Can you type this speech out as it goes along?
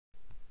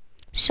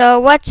So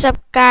what's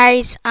up,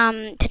 guys?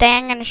 Today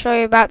I'm gonna show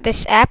you about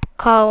this app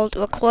called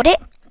Record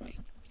It.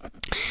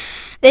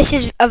 This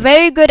is a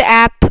very good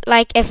app.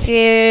 Like if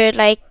you're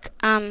what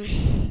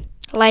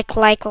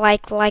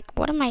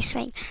am I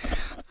saying?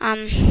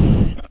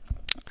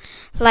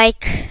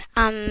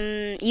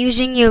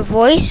 Using your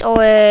voice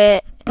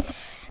or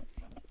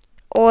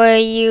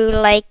you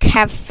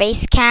have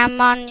face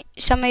cam on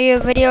some of your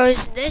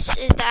videos. This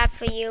is the app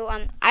for you.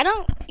 I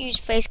don't use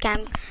face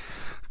cam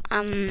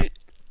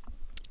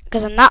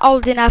because I'm not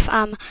old enough.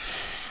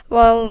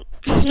 Well,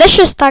 let's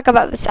just talk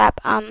about this app.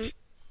 I'm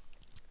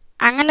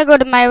gonna go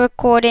to my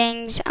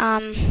recordings,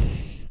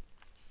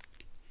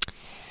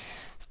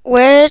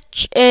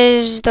 which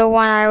is the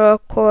one I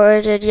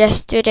recorded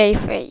yesterday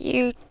for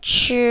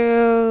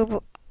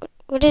YouTube.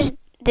 What is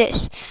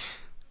this?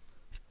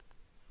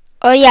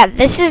 Oh yeah,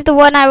 this is the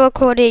one I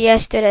recorded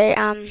yesterday.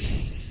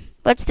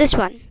 What's this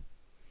one?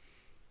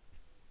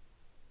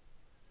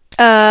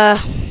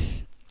 Well,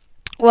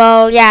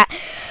 yeah.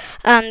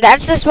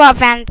 That's the swap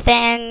van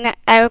thing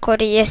I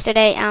recorded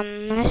yesterday.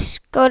 Let's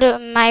go to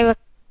my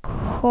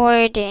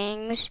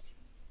recordings.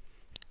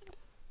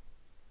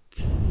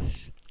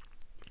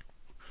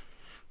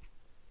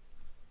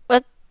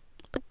 What?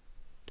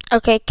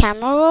 Okay,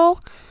 camera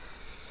roll.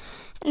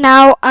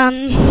 Now,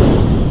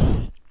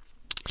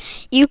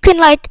 you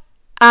can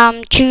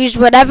choose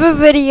whatever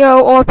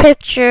video or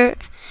picture.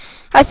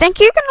 I think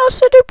you can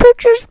also do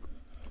pictures,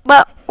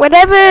 but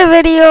whatever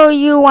video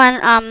you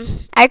want.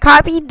 I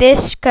copied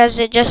this because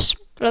it just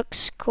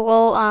looks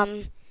cool.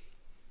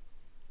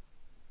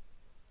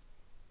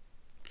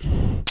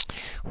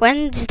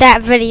 When's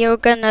that video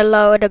gonna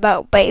load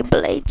about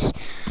Beyblades?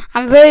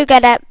 I'm very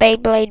good at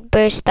Beyblade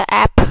Burst, the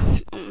app.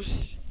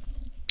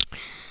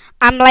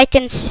 I'm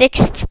in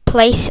 6th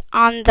place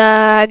on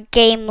the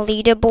game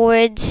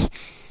leaderboards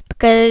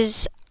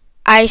because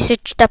I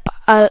switched up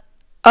oh,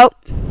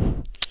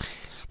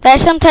 that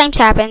sometimes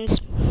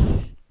happens.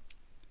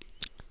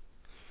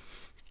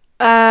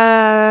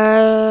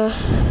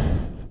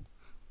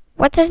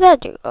 What does that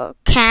do?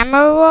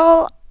 Camera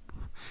roll.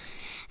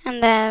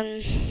 And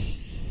then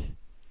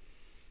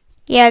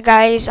yeah,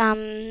 guys,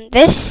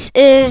 this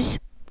is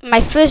my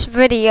first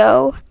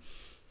video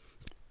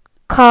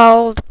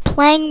called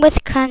Playing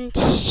with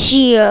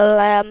Conceal.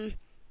 I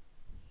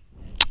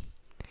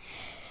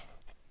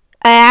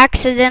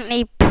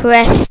accidentally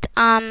pressed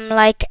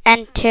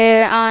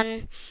enter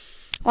on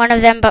one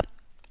of them, but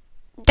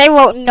they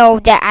won't know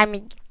that I'm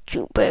a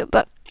YouTuber,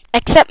 but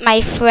except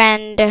my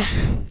friend,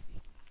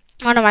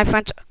 one of my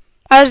friends.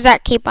 How does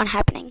that keep on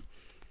happening?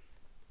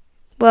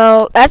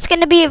 Well, that's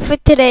gonna be it for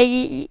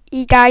today,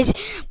 you guys.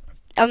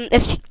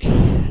 Please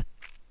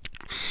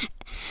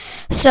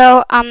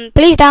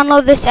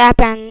download this app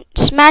and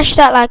smash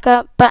that like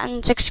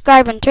button,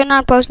 subscribe, and turn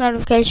on post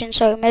notifications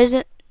so you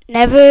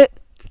never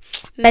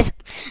miss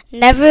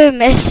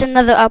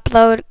another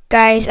upload,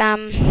 guys.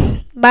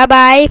 Bye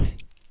bye,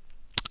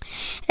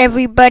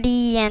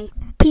 everybody, and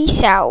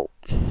peace out.